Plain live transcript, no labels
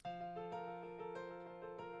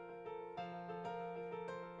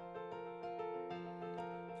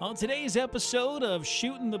On today's episode of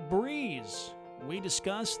Shooting the Breeze, we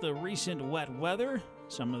discuss the recent wet weather,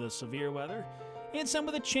 some of the severe weather, and some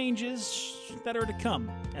of the changes that are to come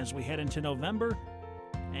as we head into November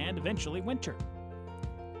and eventually winter.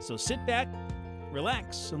 So sit back,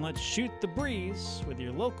 relax, and let's shoot the breeze with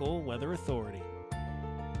your local weather authority.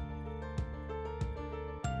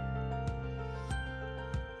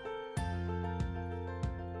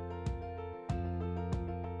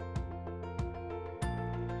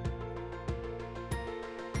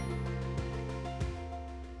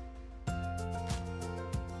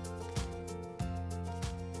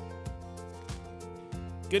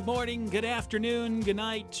 Good morning, good afternoon, good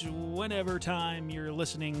night, whenever time you're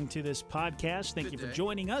listening to this podcast. Thank you for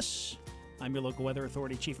joining us. I'm your local weather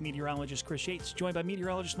authority, Chief Meteorologist Chris Yates, joined by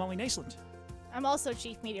Meteorologist Molly Naisland. I'm also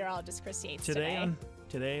Chief Meteorologist Chris Yates today.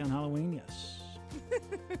 Today on Halloween, yes.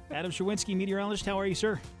 Adam Sherwinski, meteorologist, how are you,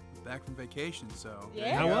 sir? Back from vacation, so.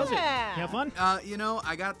 Yeah. How was it? Have fun?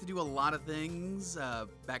 I got to do a lot of things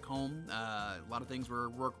back home. A lot of things were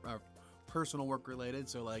personal work related,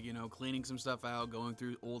 so cleaning some stuff out, going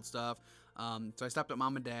through old stuff. So I stopped at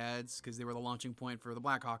Mom and Dad's because they were the launching point for the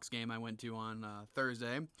Blackhawks game I went to on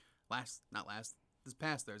Thursday. This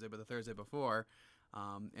past Thursday, but the Thursday before.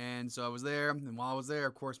 And so I was there, and while I was there,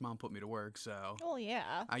 of course, Mom put me to work. So. Oh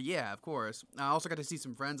yeah. Yeah, of course. I also got to see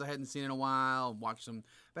some friends I hadn't seen in a while, watch some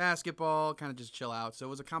basketball, kind of just chill out. So it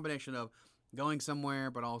was a combination of going somewhere,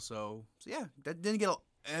 but also, that didn't get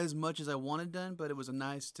as much as I wanted done, but it was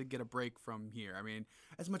nice to get a break from here. I mean,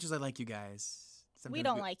 as much as I like you guys. We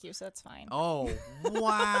don't like you, so that's fine. Oh,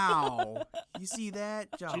 wow. You see that?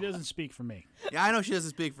 She doesn't speak for me. Yeah, I know she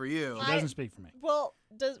doesn't speak for you. She doesn't speak for me. Well,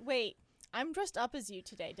 wait. I'm dressed up as you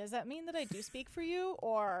today. Does that mean that I do speak for you,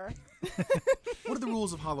 or? What are the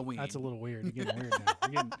rules of Halloween? That's a little weird. You're getting weird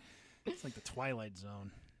now. It's like the Twilight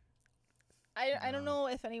Zone. I don't know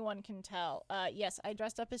if anyone can tell. Yes, I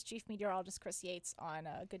dressed up as Chief Meteorologist Chris Yates on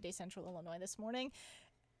Good Day Central Illinois this morning,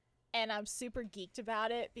 and I'm super geeked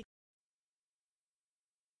about it.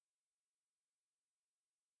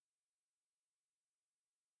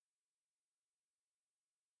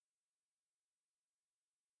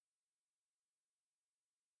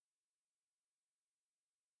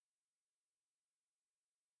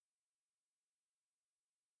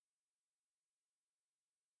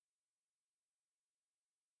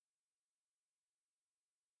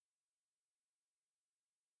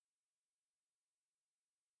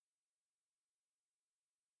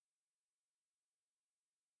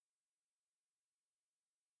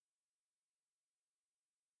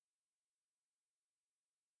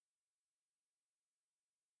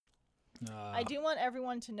 I do want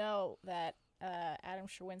everyone to know that Adam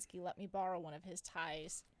Sherwinski let me borrow one of his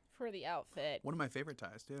ties for the outfit. One of my favorite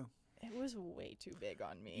ties, too. It was way too big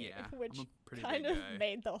on me, Yeah, which I'm a pretty kind big of guy.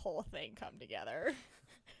 made the whole thing come together.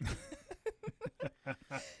 I don't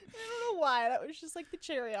know why. That was just like the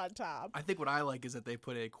cherry on top. I think what I like is that they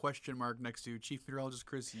put a question mark next to Chief Meteorologist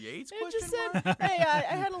Chris Yates? It just said, hey,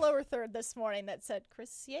 I had a lower third this morning that said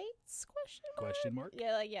Chris Yates? Question mark?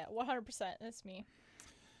 Yeah, 100%. That's me.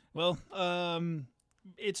 Well,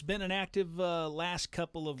 it's been an active last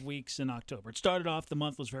couple of weeks in October. It started off, the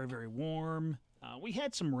month was very, very warm. We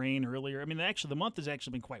had some rain earlier. I mean, actually, the month has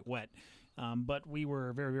actually been quite wet, but we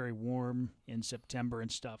were very, very warm in September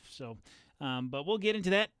and stuff. So, but we'll get into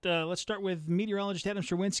that. Let's start with meteorologist Adam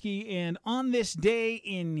Sherwinski, and on this day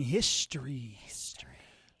in history.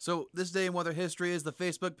 So this day in weather history is the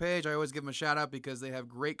Facebook page. I always give them a shout out because they have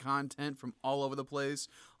great content from all over the place,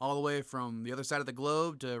 all the way from the other side of the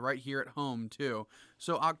globe to right here at home too.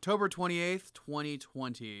 So October 28th,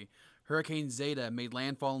 2020, Hurricane Zeta made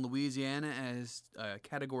landfall in Louisiana as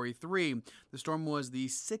Category 3. The storm was the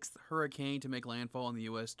sixth hurricane to make landfall in the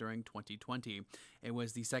U.S. during 2020. It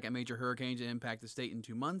was the second major hurricane to impact the state in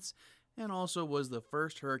 2 months, and also was the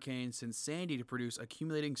first hurricane since Sandy to produce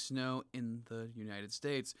accumulating snow in the United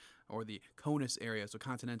States, or the CONUS area, so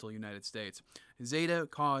continental United States. Zeta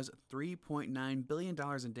caused $3.9 billion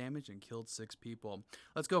in damage and killed 6 people.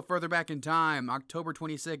 Let's go further back in time. October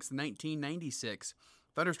 26, 1996.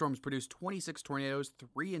 Thunderstorms produced 26 tornadoes,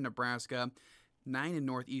 3 in Nebraska, 9 in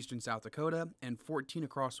northeastern South Dakota, and 14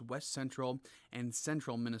 across west central and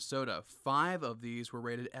central Minnesota. 5 of these were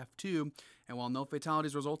rated F2, and while no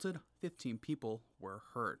fatalities resulted, 15 people were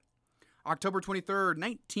hurt. October 23rd,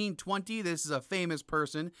 1920, this is a famous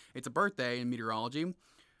person. It's a birthday in meteorology.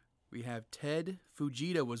 We have Ted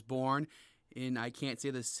Fujita was born in, I can't say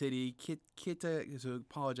the city, Kitakushi,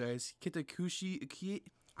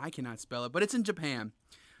 I cannot spell it, but it's in Japan.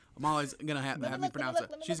 Molly's gonna have me pronounce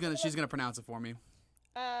it. She's gonna pronounce it for me.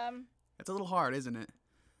 It's a little hard, isn't it?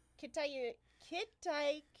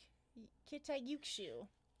 Kitayukshu.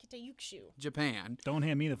 Japan. Don't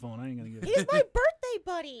hand me the phone. I ain't going to get He's it. my birthday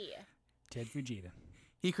buddy. Ted Fujita.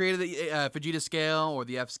 He created the Fujita scale, or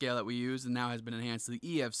the F scale that we use, and now has been enhanced to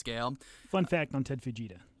the EF scale. Fun fact on Ted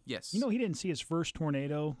Fujita. Yes. You know, he didn't see his first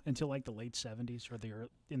tornado until like the late 70s or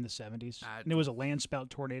in the 70s. And it was a landspout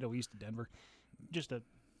tornado east of Denver. Just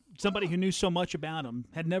somebody who knew so much about him,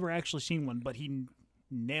 had never actually seen one, but he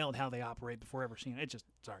nailed how they operate before ever seeing it. It's just,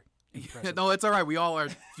 sorry. Impressive. No, it's all right. We all are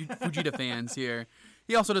Fujita fans here.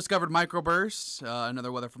 He also discovered microbursts,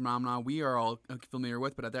 another weather phenomenon we are all familiar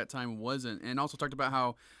with, but at that time wasn't. And also talked about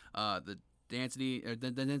how the density and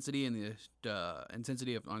the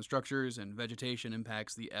intensity on structures and vegetation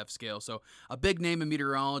impacts the F scale. So a big name in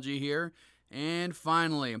meteorology here. And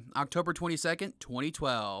finally, October 22nd,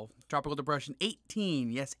 2012, Tropical Depression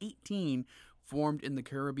 18, yes, 18, formed in the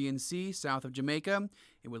Caribbean Sea south of Jamaica.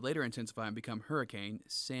 It would later intensify and become Hurricane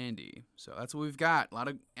Sandy. So that's what we've got. A lot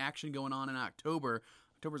of action going on in October.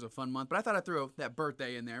 October's a fun month, but I thought I'd throw that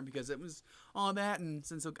birthday in there because it was all that, and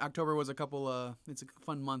since October was it's a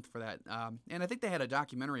fun month for that. And I think they had a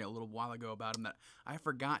documentary a little while ago about him that I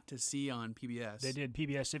forgot to see on PBS. They did.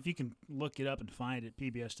 PBS, if you can look it up and find it,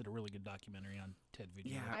 PBS did a really good documentary on Ted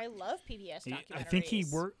Fujita. Yeah. I love PBS documentaries. I think he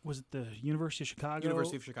was at the University of Chicago.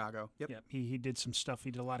 University of Chicago. Yep. Yep. He did some stuff.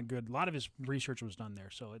 He did a lot of good. A lot of his research was done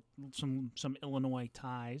there. So some Illinois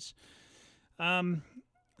ties.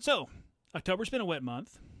 So October's been a wet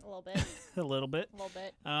month. A little bit. A little bit.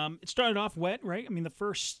 It started off wet, right? I mean, the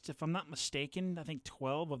first, if I'm not mistaken, I think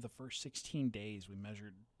 12 of the first 16 days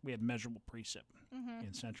we had measurable precip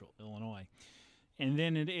in central Illinois. And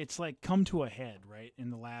then it's like come to a head, right,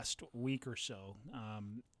 in the last week or so.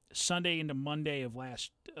 Sunday into Monday of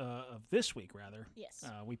this week, rather. Yes.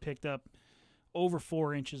 We picked up over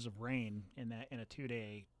 4 inches of rain in a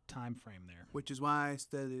 2-day time frame there. Which is why I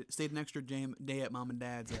stayed an extra day at Mom and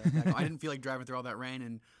Dad's. I didn't feel like driving through all that rain,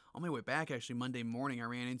 and on my way back, actually, Monday morning, I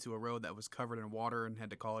ran into a road that was covered in water and had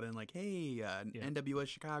to call it in like, hey, NWS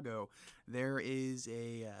Chicago, there's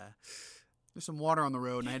some water on the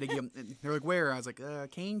road, and I had to give them, they're like, where? I was like,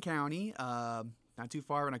 Kane County, not too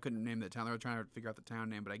far, and I couldn't name the town. They were trying to figure out the town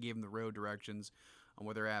name, but I gave them the road directions on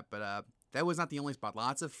where they're at, but that was not the only spot.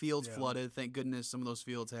 Lots of fields flooded. Thank goodness some of those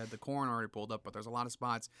fields had the corn already pulled up, but there's a lot of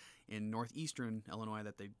spots in northeastern Illinois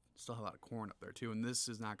that they still have a lot of corn up there, too, and this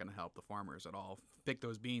is not going to help the farmers at all. Pick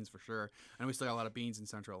those beans for sure. And we still got a lot of beans in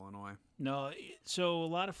central Illinois. No, so a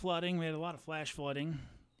lot of flooding. We had a lot of flash flooding.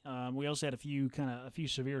 We also had a few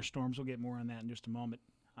severe storms. We'll get more on that in just a moment.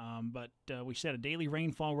 But we set a daily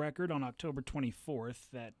rainfall record on October 24th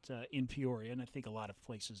in Peoria, and I think a lot of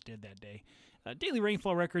places did that day. Daily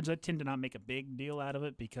rainfall records, I tend to not make a big deal out of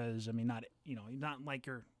it because, I mean, not like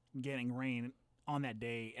you're getting rain on that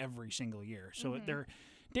day every single year. So their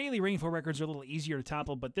daily rainfall records are a little easier to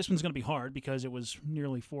topple, but this one's going to be hard because it was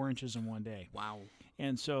nearly 4 inches in one day. Wow.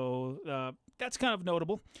 And so that's kind of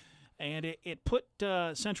notable. And it put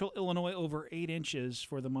central Illinois over 8 inches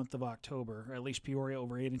for the month of October, or at least Peoria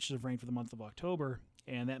over 8 inches of rain for the month of October.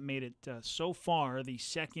 And that made it so far the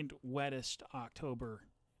second wettest October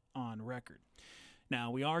on record.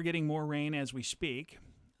 Now, we are getting more rain as we speak.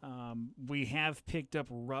 We have picked up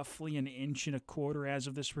roughly 1.25 inches as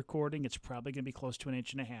of this recording. It's probably going to be close to 1.5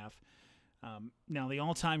 inches. Now, the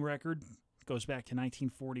all-time record goes back to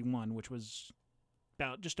 1941, which was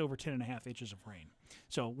about just over 10.5 inches of rain.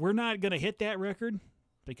 So we're not going to hit that record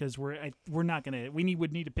because we're not going to. We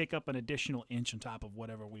would need to pick up an additional inch on top of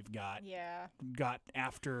whatever we've got. Yeah. Got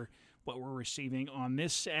after what we're receiving on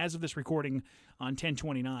this as of this recording on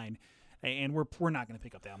 10/29. And we're not going to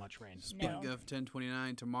pick up that much rain. Speaking of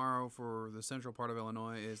 10/29, tomorrow for the central part of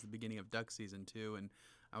Illinois is the beginning of duck season too. And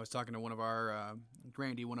I was talking to one of our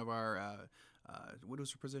Grandy, one of our what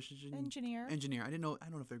was her position? Engineer. I don't know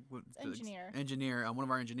if they're Engineer. Engineer. One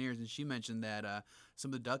of our engineers, and she mentioned that some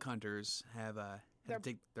of the duck hunters have had to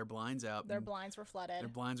take their blinds out. Their blinds were flooded. Their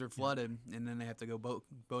blinds were flooded, and then they have to go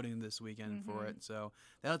boating this weekend for it. So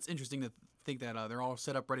that's interesting to think that they're all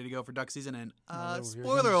set up ready to go for duck season. And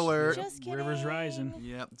spoiler alert, Just kidding. River's rising.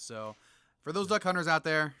 Yep. So for those duck hunters out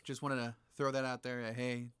there, just wanted to throw that out there.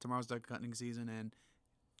 Hey, tomorrow's duck hunting season, and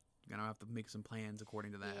you're gonna have to make some plans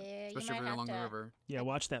according to that, Yeah, especially if you're along the river. Yeah,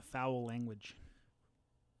 watch that foul language.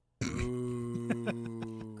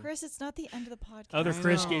 Ooh. Chris, it's not the end of the podcast. Other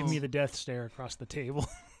Chris know. gave me the death stare across the table.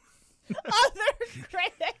 Other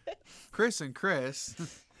Chris. Chris and Chris.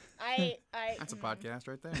 I That's a podcast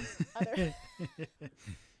right there. Other.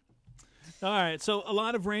 All right, so a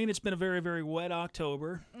lot of rain. It's been a very, very wet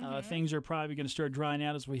October. Things are probably going to start drying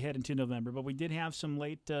out as we head into November. But we did have some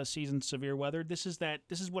late season severe weather. This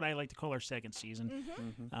is what I like to call our second season.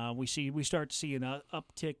 We start to see an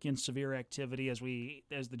uptick in severe activity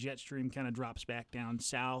as the jet stream kind of drops back down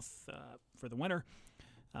south for the winter.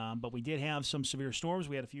 But we did have some severe storms.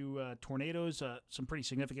 We had a few tornadoes, some pretty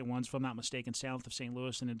significant ones, if I'm not mistaken, south of St.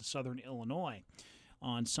 Louis and into southern Illinois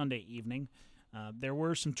on Sunday evening. There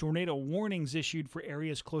were some tornado warnings issued for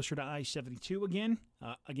areas closer to I-72 again.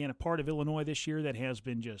 Again, a part of Illinois this year that has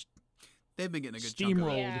been just They've been getting a good chunk of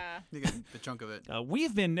it. Yeah. They're getting the chunk of it.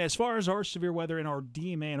 We've been, as far as our severe weather in our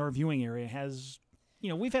DMA and our viewing area has,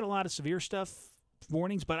 we've had a lot of severe stuff,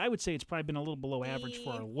 warnings, but I would say it's probably been a little below average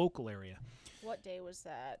for our local area. What day was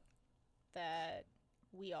that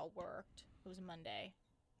we all worked? It was Monday.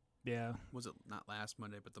 Yeah. Was it not last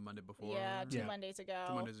Monday, but the Monday before? Yeah, two Yeah. Mondays ago.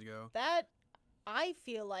 2 Mondays ago. That, I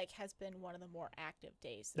feel like, has been one of the more active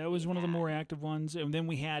days. That was we've one of the had, more active ones. And then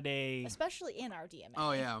we had especially in our DMA.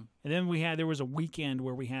 Oh, yeah. there was a weekend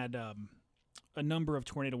where we had a number of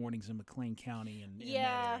tornado warnings in McLean County and in Yeah.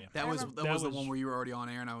 that area. That was remember- the was- one where you were already on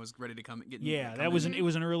air and I was ready to come get. Yeah, come that was in. it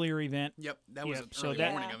was an earlier event. Yep, that was Yep, an so early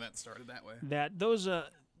that- morning Yeah. event started that way. That those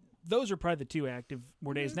are probably the two active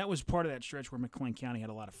more days. And that was part of that stretch where McLean County had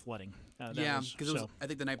a lot of flooding. Yeah, because so, I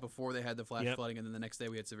think the night before they had the flash Yep. flooding, and then the next day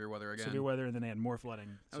we had severe weather again. severe weather, and then they had more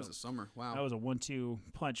flooding. That was So a summer. Wow. that was a 1-2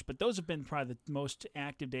 punch. But those have been probably the most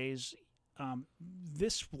active days.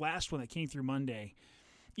 This last one that came through Monday,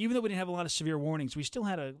 even though we didn't have a lot of severe warnings, we still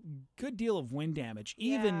had a good deal of wind damage,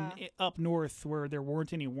 even Yeah. up north where there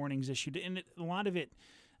weren't any warnings issued. And a lot of it,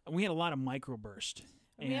 we had a lot of microburst.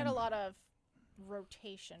 We had a And- lot of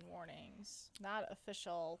rotation warnings, not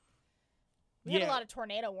official. We had a Yeah. lot of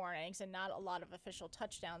tornado warnings and not a lot of official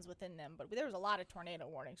touchdowns within them, but there was a lot of tornado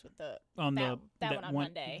warnings with that one on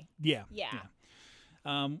Monday. Yeah. Yeah.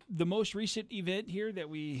 The most recent event here that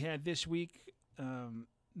we had this week,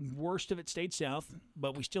 worst of it stayed south,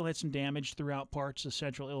 but we still had some damage throughout parts of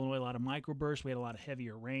central Illinois, a lot of microbursts. We had a lot of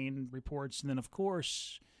heavier rain reports. And then, of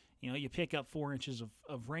course, you pick up 4 inches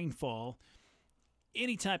of rainfall.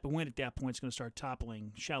 Any type of wind at that point is going to start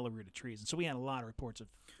toppling shallow-rooted trees. And so we had a lot of reports of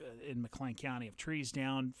in McLean County of trees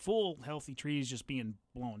down, full, healthy trees just being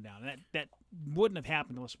blown down. That wouldn't have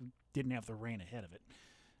happened unless we didn't have the rain ahead of it.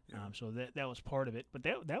 So that was part of it. But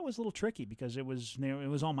that was a little tricky because it was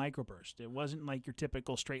all microburst. It wasn't like your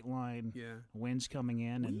typical straight line winds coming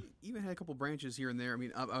in. And We even had a couple branches here and there. I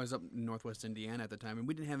mean, I was up in northwest Indiana at the time, and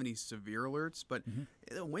we didn't have any severe alerts, but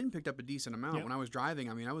the wind picked up a decent amount. Yep. When I was driving,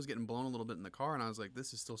 I mean, I was getting blown a little bit in the car, and I was like,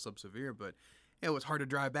 this is still sub-severe, but it was hard to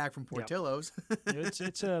drive back from Portillo's.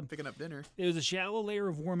 it's a picking up dinner. It was a shallow layer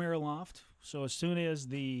of warm air aloft. So as soon as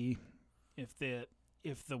if the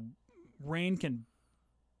rain can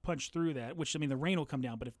punch through that, which the rain will come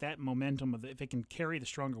down, but if that momentum if it can carry the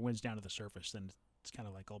stronger winds down to the surface, then it's kind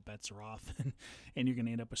of like all bets are off, and you're going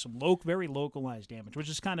to end up with some very localized damage, which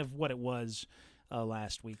is kind of what it was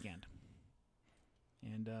last weekend.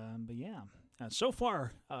 And but yeah, so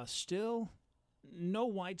far still no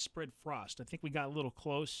widespread frost. I think we got a little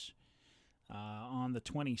close on the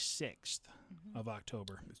 26th of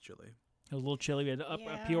October. It's chilly. It was a little chilly. We had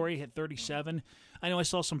Yeah. Peoria hit 37. I know I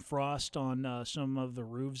saw some frost on some of the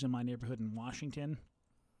roofs in my neighborhood in Washington.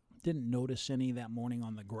 Didn't notice any that morning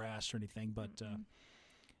on the grass or anything, but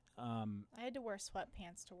I had to wear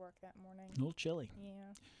sweatpants to work that morning. a little chilly.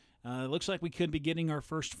 Yeah. It looks like we could be getting our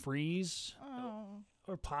first freeze Oh.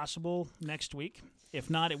 or possible next week. If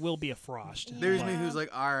not, it will be a frost. There's Yeah. me who's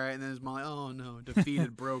like, all right, and then there's Molly, oh no,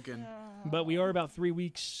 defeated, broken. But we are about 3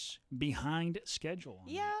 weeks behind schedule. on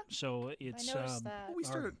Yeah. that. So I it's noticed that. Well,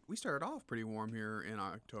 we started off pretty warm here in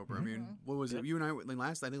October. I mean, what was it? You and I, I think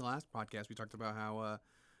the last podcast we talked about how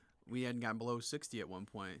we hadn't gotten below 60 at one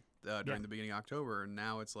point during the beginning of October, and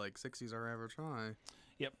now it's like 60's our average high.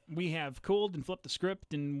 Yep, we have cooled and flipped the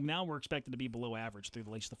script, and now we're expected to be below average through at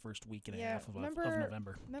least the first week and a half of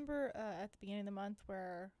November. Remember at the beginning of the month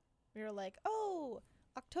where we were like, oh,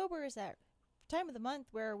 October is that time of the month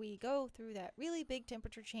where we go through that really big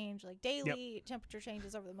temperature change, like daily temperature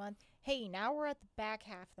changes over the month. Hey, now we're at the back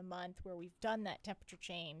half of the month where we've done that temperature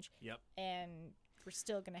change. Yep. And we're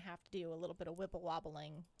still going to have to do a little bit of wibble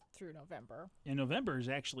wobbling through November. And November is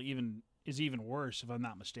actually even worse, if I'm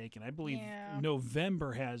not mistaken. I believe Yeah.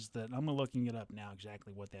 November has I'm looking it up now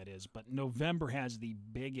exactly what that is, but November has the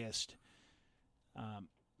biggest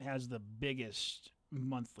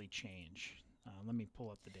monthly change. Let me pull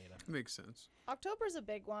up the data. Makes sense. October's a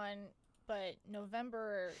big one, but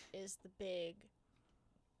November is the big,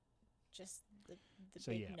 just the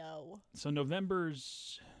So, big yeah. no. So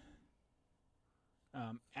November's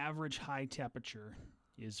average high temperature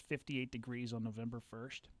is 58 degrees on November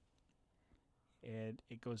 1st, and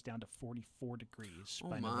it goes down to 44 degrees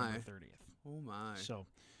by November 30th. Oh my! So,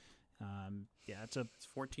 yeah, it's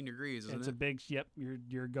 14 degrees, isn't it? It's a big. Yep,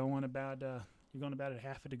 you're going about a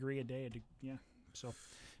half a degree a day. Yeah, so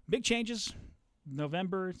big changes.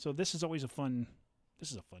 November. So this is always a fun.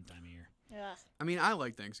 This is a fun time of year. Ugh. I mean, I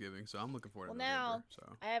like Thanksgiving, so I'm looking forward to November. Now,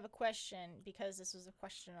 so. I have a question because this was a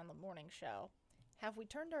question on the morning show. Have we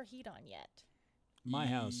turned our heat on yet? My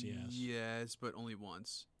house, yes. Yes, but only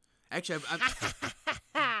once. Actually,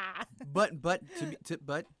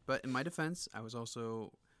 but in my defense, I was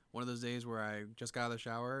also one of those days where I just got out of the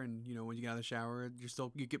shower, and when you get out of the shower,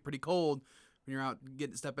 you get pretty cold when you're out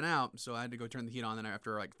stepping out. So I had to go turn the heat on. Then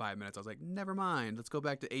after like 5 minutes, I was like, never mind, let's go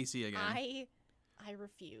back to AC again. I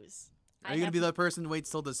refuse. Are you gonna be the person who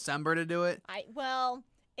waits till December to do it?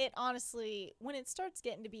 It honestly, when it starts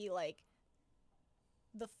getting to be like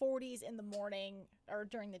the 40s in the morning or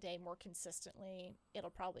during the day more consistently,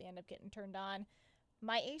 it'll probably end up getting turned on.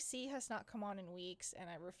 My AC has not come on in weeks, and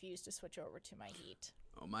I refuse to switch over to my heat.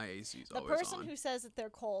 Oh, my AC's the always on. The person who says that they're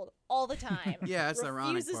cold all the time yeah, that's the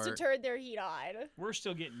ironic part. refuses to turn their heat on. We're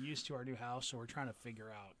still getting used to our new house, so we're trying to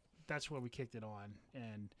figure out. That's why we kicked it on,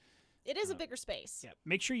 and it is a bigger space. Yeah,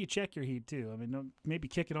 make sure you check your heat too. I mean, maybe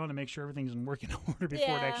kick it on to make sure everything's in working order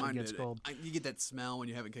before it actually gets cold. You get that smell when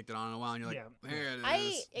you haven't kicked it on in a while, and you're like, there it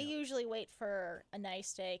is. I usually wait for a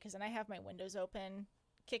nice day because then I have my windows open,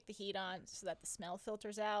 kick the heat on so that the smell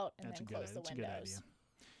filters out, and then close the windows. That's a good idea.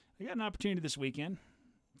 I got an opportunity this weekend.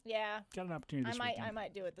 Yeah. Got an opportunity this weekend. I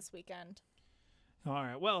might do it this weekend. All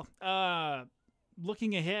right. Well,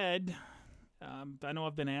 looking ahead, I know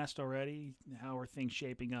I've been asked already, how are things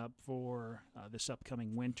shaping up for this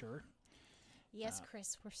upcoming winter? Yes,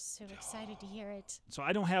 Chris, we're so excited to hear it. So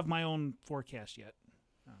I don't have my own forecast yet.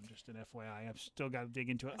 Just an FYI, I've still got to dig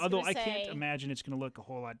into it. Although I can't imagine it's going to look a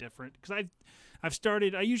whole lot different because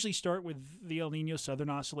I usually start with the El Nino Southern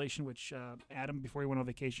Oscillation, which Adam, before he went on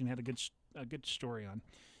vacation, had a good story on.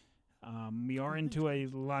 We are into a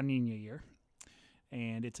La Nina year,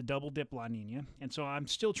 and it's a double dip La Nina, and so I'm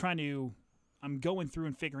still I'm going through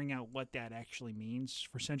and figuring out what that actually means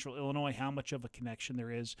for Central Illinois, how much of a connection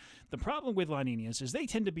there is. The problem with La Ninas is they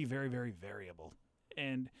tend to be very, very variable.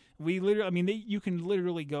 And you can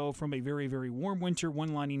literally go from a very, very warm winter,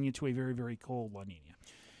 one La Nina, to a very, very cold La Nina.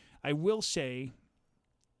 I will say,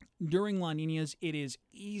 during La Ninas, it is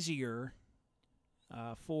easier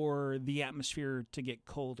for the atmosphere to get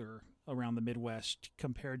colder around the Midwest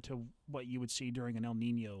compared to what you would see during an El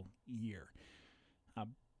Nino year.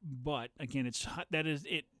 But again,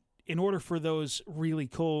 in order for those really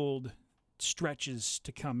cold stretches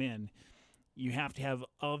to come in, you have to have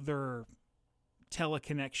other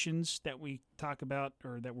teleconnections that we talk about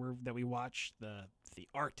or that we watch, the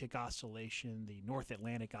Arctic Oscillation, the North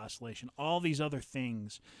Atlantic Oscillation, all these other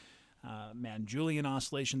things, Julian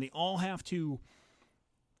Oscillation, they all have to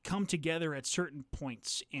come together at certain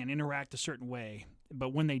points and interact a certain way.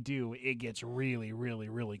 But when they do, it gets really, really,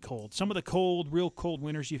 really cold. Some of the real cold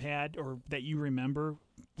winters you've had or that you remember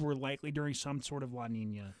were likely during some sort of La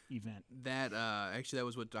Nina event. That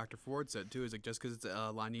was what Dr. Ford said too. Is like just because it's a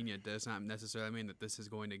La Nina does not necessarily mean that this is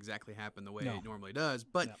going to exactly happen the way it normally does.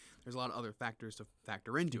 But there's a lot of other factors to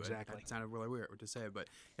factor into it. That sounded really weird to say, but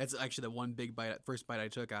that's actually the one first bite I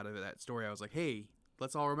took out of that story. I was like, hey,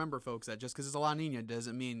 let's all remember, folks, that just because it's a La Nina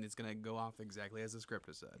doesn't mean it's going to go off exactly as the script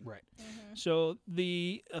has said. Right. Mm-hmm. So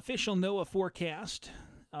the official NOAA forecast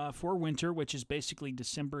for winter, which is basically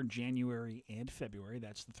December, January, and February,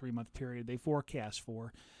 that's the 3-month period they forecast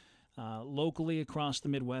for. Locally across the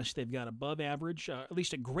Midwest, they've got above average, at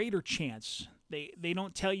least a greater chance. They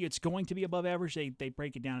don't tell you it's going to be above average. They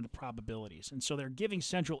break it down into probabilities. And so they're giving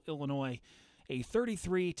Central Illinois a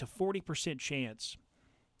 33 to 40% chance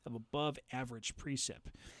of above average precip.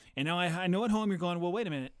 And now I know at home you're going, well, wait a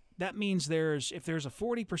minute. That means if there's a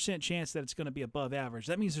 40% chance that it's going to be above average,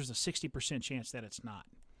 that means there's a 60% chance that it's not.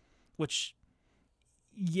 Which,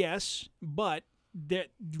 yes, but that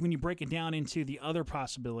when you break it down into the other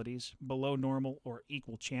possibilities, below normal or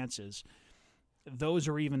equal chances, that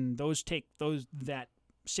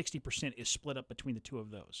 60% is split up between the two of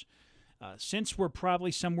those. Since we're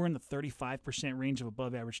probably somewhere in the 35% range of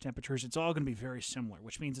above average temperatures, it's all going to be very similar,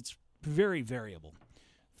 which means it's very variable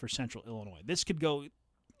for Central Illinois. This could go,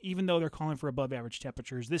 even though they're calling for above average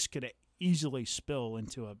temperatures, this could easily spill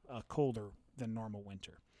into a colder than normal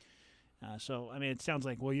winter. So, I mean, it sounds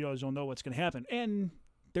like, well, you guys don't know what's going to happen. And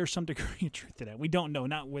there's some degree of truth to that. We don't know,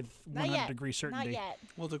 not with 100% certainty. Not yet.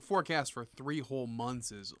 Well, the forecast for 3 whole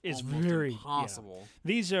months is almost very impossible. Yeah.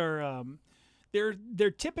 These are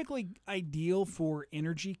They're typically ideal for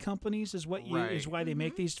energy companies, is Right. why they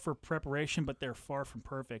make these for preparation, but they're far from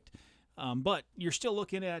perfect. But you're still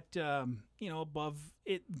looking at above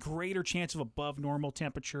it, greater chance of above normal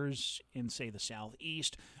temperatures in, say, the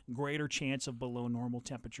southeast, greater chance of below normal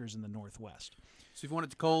temperatures in the northwest. So if you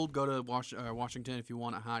want it cold, go to Washington. If you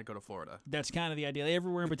want it hot, go to Florida. That's kind of the idea.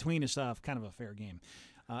 Everywhere in between is kind of a fair game.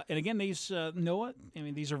 And again, these NOAA, I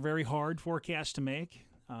mean, these are very hard forecasts to make.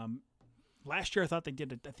 Last year, I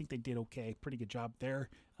think they did okay, pretty good job there.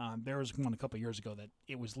 There was one a couple of years ago that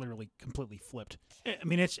it was literally completely flipped. I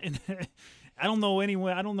mean, I don't know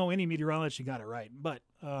any meteorologist who got it right, but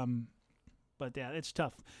yeah, it's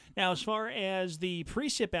tough. Now, as far as the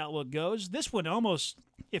precip outlook goes, this would almost,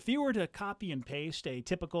 if you were to copy and paste a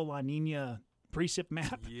typical La Nina precip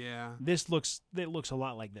map, Yeah. it looks a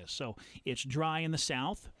lot like this. So it's dry in the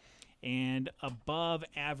south and above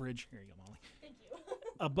average. Here you go, Molly.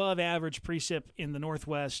 Above average precip in the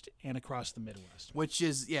northwest and across the Midwest. Which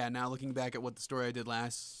is, now looking back at what the story I did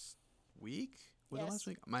last week. Was it Yes. last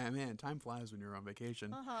week? Man, time flies when you're on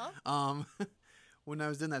vacation. Uh-huh. When I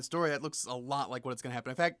was doing that story, it looks a lot like what it's going to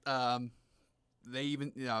happen. In fact, they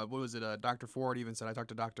even, what was it? Dr. Ford even said, I talked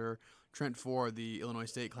to Dr. Trent Ford, the Illinois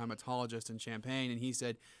State climatologist in Champaign, and he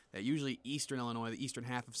said that usually eastern Illinois, the eastern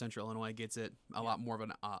half of central Illinois, gets it a lot more of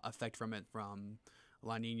an effect from it from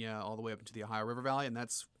La Nina all the way up into the Ohio River Valley, and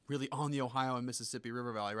that's really on the Ohio and Mississippi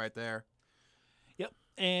River Valley right there. Yep.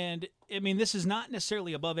 And, I mean, this is not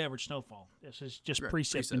necessarily above average snowfall. This is just Right,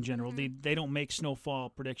 precip in precip. general. They don't make snowfall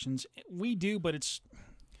predictions. We do, but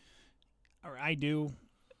I do,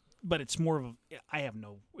 but it's more of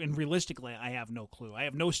and realistically, I have no clue. I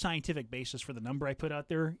have no scientific basis for the number I put out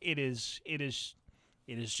there. It is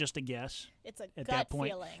just a guess. It's a At gut that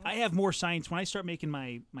point, feeling. I have more science. When I start making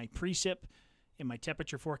my precip and my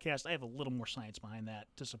temperature forecast, I have a little more science behind that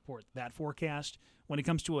to support that forecast. When it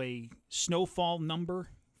comes to a snowfall number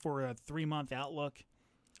for a 3-month outlook,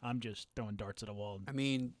 I'm just throwing darts at a wall. I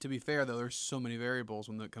mean, to be fair, though, there's so many variables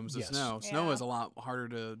when it comes to Yes. snow. Snow Yeah. is a lot harder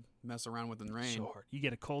to mess around with than rain. So hard. You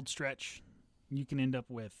get a cold stretch, you can end up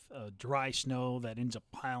with dry snow that ends up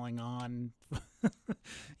piling on,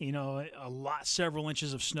 several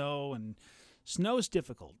inches of snow, and snow is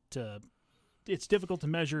difficult to. It's difficult to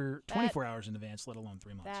measure 24 hours in advance, let alone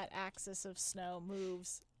 3 months. That axis of snow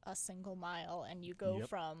moves a single mile, and you go Yep.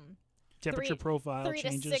 from Temperature profile 3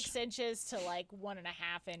 changes. to 6 inches to like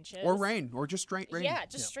 1.5 inches. Or rain, or just straight rain. Yeah,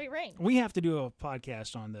 just Yep. straight rain. We have to do a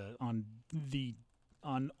podcast on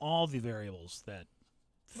all the variables that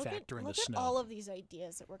factor in the look snow. at all of these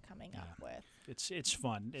ideas that we're coming up Yeah. with. It's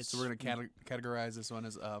fun. So we're gonna categorize this one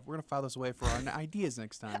as we're gonna file this away for our ideas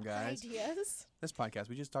next time, guys. Ideas. This podcast,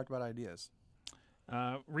 we just talked about ideas.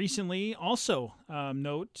 Recently, also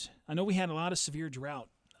note, I know we had a lot of severe drought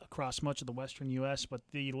across much of the western U.S., but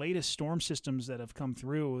the latest storm systems that have come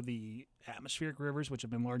through, the atmospheric rivers, which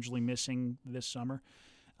have been largely missing this summer,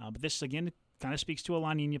 but this, again, kind of speaks to a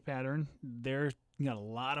La Nina pattern. They're got a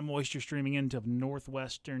lot of moisture streaming into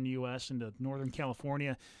northwestern U.S., into northern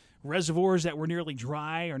California. Reservoirs that were nearly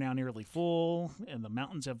dry are now nearly full, and the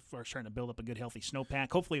mountains are starting to build up a good, healthy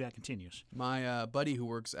snowpack. Hopefully that continues. My buddy who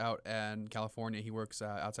works out in California, he works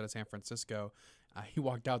outside of San Francisco. He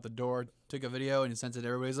walked out the door, took a video, and he sent it to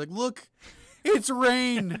everybody. He's like, "Look, it's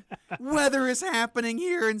rain. Weather is happening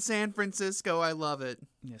here in San Francisco. I love it."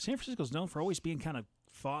 Yeah, San Francisco's known for always being kind of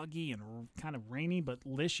foggy and kind of rainy, but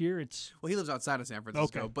this year it's Well, he lives outside of San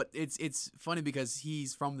Francisco, Okay. but it's funny because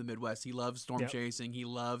he's from the Midwest. He loves storm Yep. chasing. He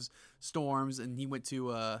loves storms, and he went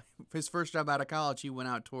to his first job out of college. He went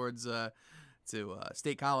out towards to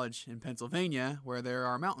State College in Pennsylvania, where there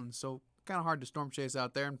are mountains. So kind of hard to storm chase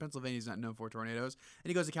out there. And Pennsylvania's not known for tornadoes.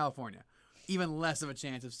 And he goes to California, even less of a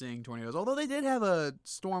chance of seeing tornadoes. Although they did have a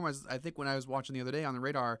storm, as I think when I was watching the other day on the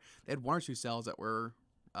radar, they had 1 or 2 cells that were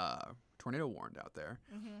tornado warned out there,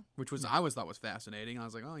 which was I always thought was fascinating. I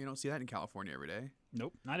was like, oh, you don't see that in California every day.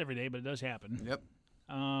 nope, not every day, but it does happen. Yep.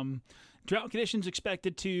 Drought conditions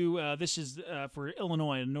expected to. This is for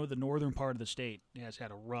Illinois. I know the northern part of the state has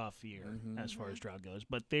had a rough year as far as drought goes,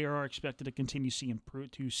 but they are expected to continue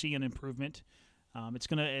to see an improvement.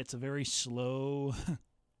 It's a very slow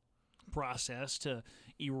process to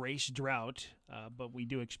erase drought, but we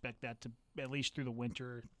do expect that to, at least through the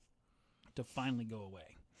winter, to finally go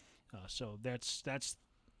away. So that's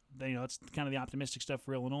it's kind of the optimistic stuff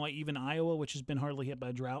for Illinois. Even Iowa, which has been hardly hit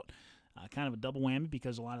by drought, kind of a double whammy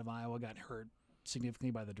because a lot of Iowa got hurt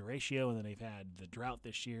significantly by the derecho, and then they've had the drought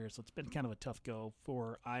this year. So it's been kind of a tough go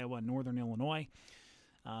for Iowa and northern Illinois.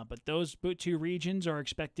 But those two regions are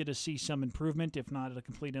expected to see some improvement, if not a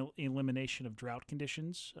complete elimination of drought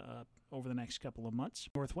conditions over the next couple of months.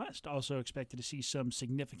 Northwest also expected to see some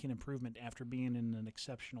significant improvement after being in an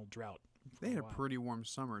exceptional drought. They had a while. pretty warm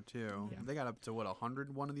summer too. Yeah. They got up to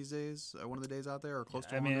 100 one of these days, one of the days out there, or close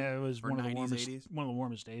to I mean, 100. it was or one of the 90s, warmest 80s. one of the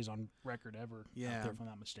warmest days on record ever out Yeah. there, if I'm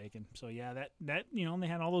not mistaken. So yeah, that and they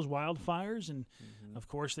had all those wildfires, and of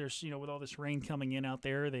course there's with all this rain coming in out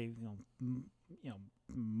there, they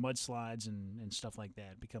mudslides and stuff like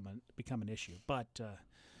that become an issue. But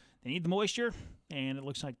they need the moisture, and it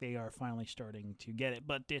looks like they are finally starting to get it.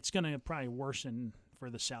 But it's going to probably worsen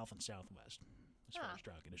for the south and southwest as far as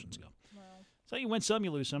drought conditions go. Well, So you win some,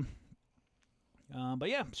 you lose some. But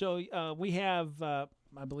yeah, so we have, I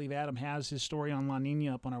believe Adam has his story on La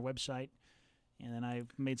Nina up on our website. And then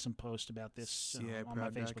I've made some posts about this on my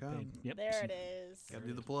Facebook CIProud.com. page. Yep. there it is. Gotta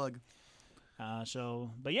do the plug. So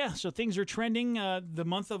things are trending. The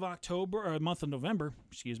month of November,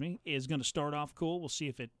 is going to start off cool. We'll see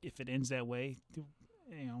if it ends that way.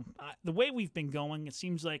 The way we've been going, it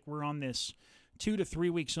seems like we're on this 2 to 3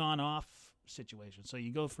 weeks on off situation. So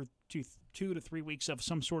you go for two to 3 weeks of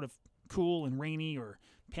some sort of cool and rainy or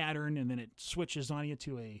pattern, and then it switches on you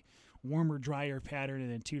to a warmer, drier pattern,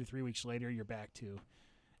 and then 2 to 3 weeks later you're back to.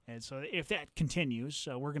 And so if that continues,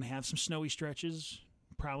 we're going to have some snowy stretches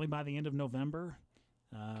probably by the end of November,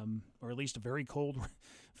 or at least very cold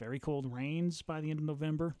rains by the end of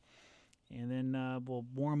November, and then we'll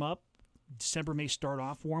warm up. December may start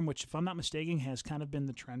off warm, which, if I'm not mistaken, has kind of been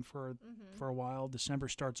the trend for a while. December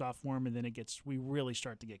starts off warm, and then we really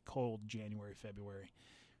start to get cold January, February,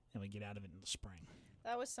 and we get out of it in the spring.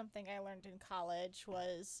 That was something I learned in college.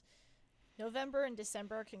 Was November and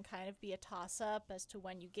December can kind of be a toss-up as to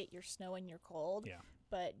when you get your snow and your cold. Yeah.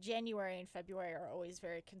 But January and February are always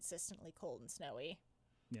very consistently cold and snowy.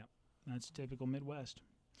 Yeah, that's typical Midwest.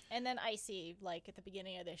 And then icy, like at the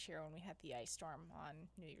beginning of this year when we had the ice storm on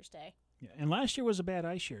New Year's Day. Yeah, and last year was a bad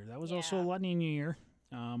ice year. That was also a La Nina year.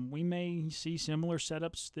 We may see similar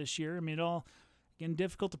setups this year. I mean, again,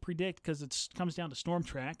 difficult to predict because it comes down to storm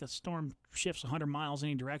track. A storm shifts 100 miles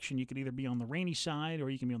any direction. You could either be on the rainy side or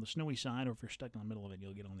you can be on the snowy side, or if you're stuck in the middle of it,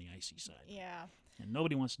 you'll get on the icy side. Yeah. And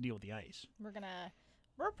nobody wants to deal with the ice.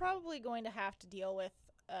 We're probably going to have to deal with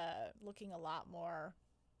looking a lot more,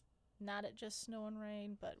 not at just snow and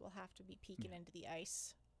rain, but we'll have to be peeking into the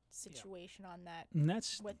ice situation on that And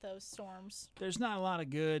that's with those storms. there's not a lot of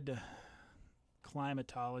good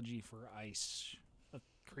climatology for ice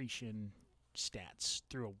accretion stats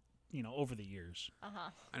through over the years.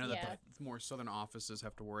 I know that the more southern offices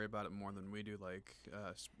have to worry about it more than we do, like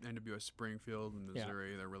NWS Springfield in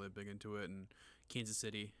Missouri. They're really big into it, and Kansas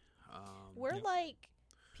City. We're like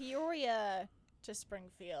Peoria to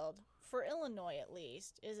Springfield, for Illinois at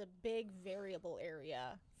least, is a big variable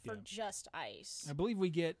area for just ice. I believe we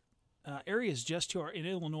get areas in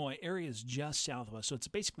Illinois, areas just south of us. So it's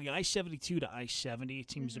basically I-72 to I-70.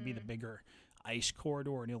 It seems to be the bigger ice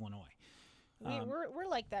corridor in Illinois. We're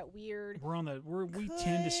like that weird. We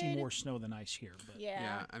tend to see more snow than ice here. But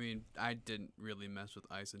Yeah. I mean, I didn't really mess with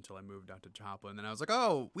ice until I moved out to Joplin. Then I was like,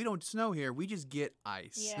 oh, we don't snow here. We just get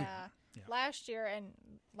ice. Yeah. Yeah. Last year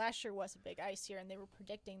was a big ice year, and they were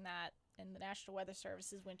predicting that in the National Weather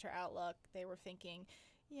Service's winter outlook. They were thinking,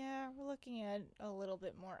 we're looking at a little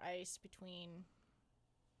bit more ice between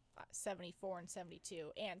 74 and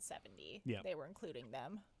 72 and 70. Yeah. They were including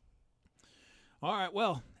them. all right,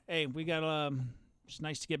 well, hey, we got it's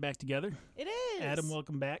nice to get back together. It is. Adam,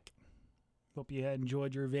 welcome back. Hope you had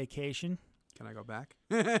enjoyed your vacation. Can I go back?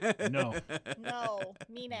 No, No,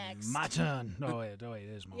 me next. my turn. No, it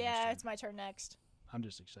is my Yeah, turn. it's my turn next. I'm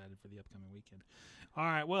just excited for the upcoming weekend. All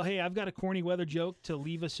right, well, hey, I've got a corny weather joke to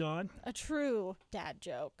leave us on. A true dad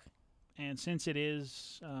joke. And since it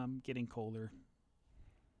is getting colder,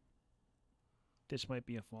 this might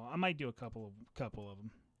be a fall. I might do a couple of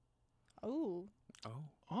them. Ooh.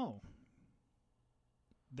 Oh,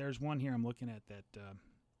 there's one here I'm looking at that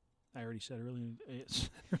I already said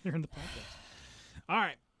earlier in the podcast. All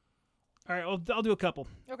right. I'll do a couple.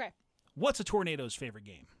 Okay. What's a tornado's favorite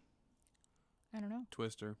game? I don't know.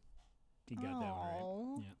 Twister. You got that one right.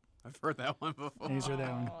 Oh. Yeah. I've heard that one before. Answer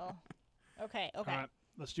that one. Oh. Okay. All right,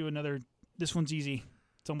 let's do another. This one's easy.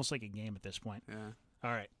 It's almost like a game at this point. Yeah.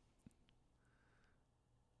 All right.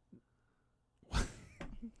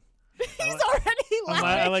 He's already laughing.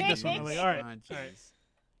 I like this one. I'm like, all right. Oh, All right. jeez.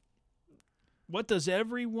 What does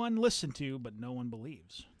everyone listen to but no one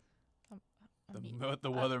believes? The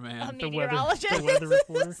weatherman. a meteorologist. The weather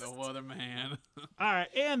reporter. The weatherman. All right,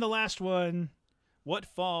 and the last one. What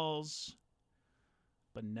falls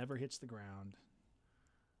but never hits the ground?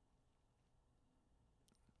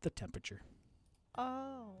 The temperature.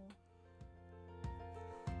 Oh.